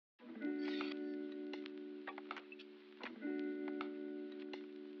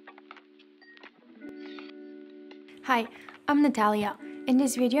Hi, I'm Natalia. In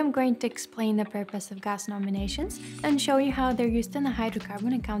this video, I'm going to explain the purpose of gas nominations and show you how they're used in the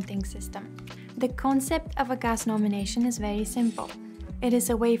hydrocarbon accounting system. The concept of a gas nomination is very simple. It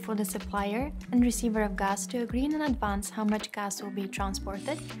is a way for the supplier and receiver of gas to agree in advance how much gas will be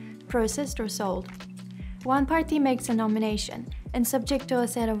transported, processed or sold. One party makes a nomination, and subject to a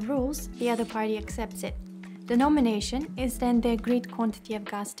set of rules, the other party accepts it. The nomination is then the agreed quantity of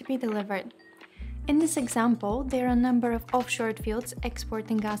gas to be delivered. In this example, there are a number of offshore fields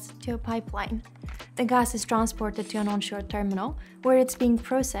exporting gas to a pipeline. The gas is transported to an onshore terminal, where it's being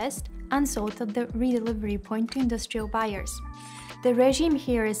processed and sold at the redelivery point to industrial buyers. The regime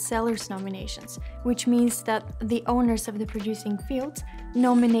here is sellers' nominations, which means that the owners of the producing fields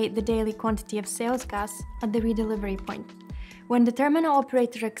nominate the daily quantity of sales gas at the redelivery point. When the terminal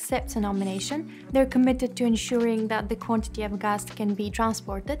operator accepts a nomination, they're committed to ensuring that the quantity of gas can be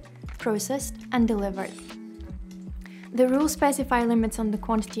transported, processed, and delivered. The rules specify limits on the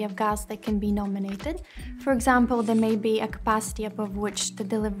quantity of gas that can be nominated. For example, there may be a capacity above which the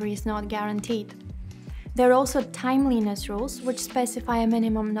delivery is not guaranteed. There are also timeliness rules, which specify a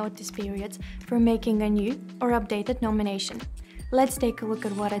minimum notice period for making a new or updated nomination. Let's take a look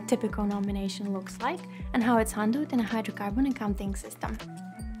at what a typical nomination looks like and how it's handled in a hydrocarbon accounting system.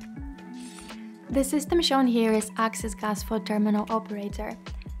 The system shown here is Access Gas for Terminal Operator.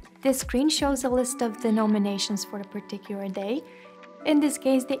 This screen shows a list of the nominations for a particular day, in this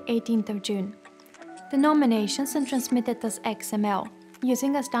case the 18th of June. The nominations are transmitted as XML,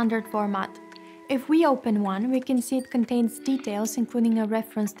 using a standard format. If we open one, we can see it contains details including a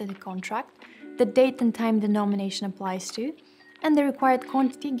reference to the contract, the date and time the nomination applies to, and the required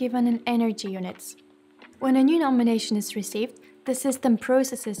quantity given in energy units. When a new nomination is received, the system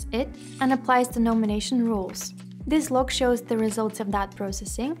processes it and applies the nomination rules. This log shows the results of that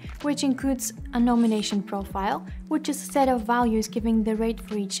processing, which includes a nomination profile, which is a set of values giving the rate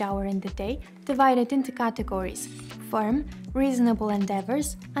for each hour in the day, divided into categories: firm, reasonable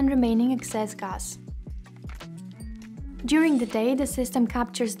endeavors, and remaining excess gas. During the day, the system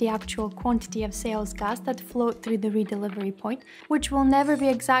captures the actual quantity of sales gas that flowed through the redelivery point, which will never be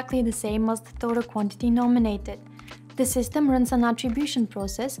exactly the same as the total quantity nominated. The system runs an attribution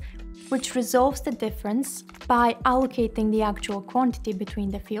process, which resolves the difference by allocating the actual quantity between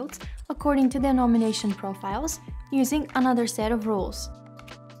the fields according to their nomination profiles, using another set of rules.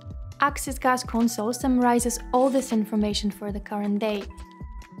 Access Gas Console summarizes all this information for the current day.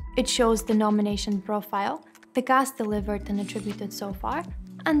 It shows the nomination profile, the gas delivered and attributed so far,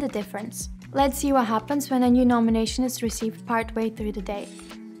 and the difference. Let's see what happens when a new nomination is received partway through the day.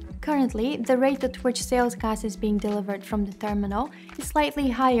 Currently, the rate at which sales gas is being delivered from the terminal is slightly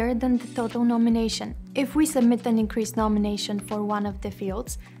higher than the total nomination. If we submit an increased nomination for one of the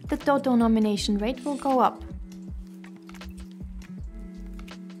fields, the total nomination rate will go up.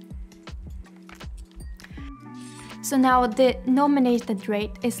 So now the nominated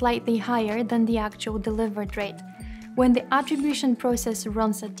rate is slightly higher than the actual delivered rate. When the attribution process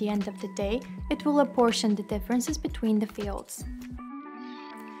runs at the end of the day, it will apportion the differences between the fields.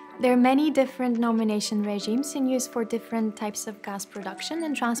 There are many different nomination regimes in use for different types of gas production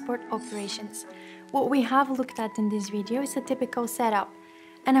and transport operations. What we have looked at in this video is a typical setup,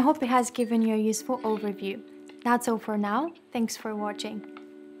 and I hope it has given you a useful overview. That's all for now. Thanks for watching.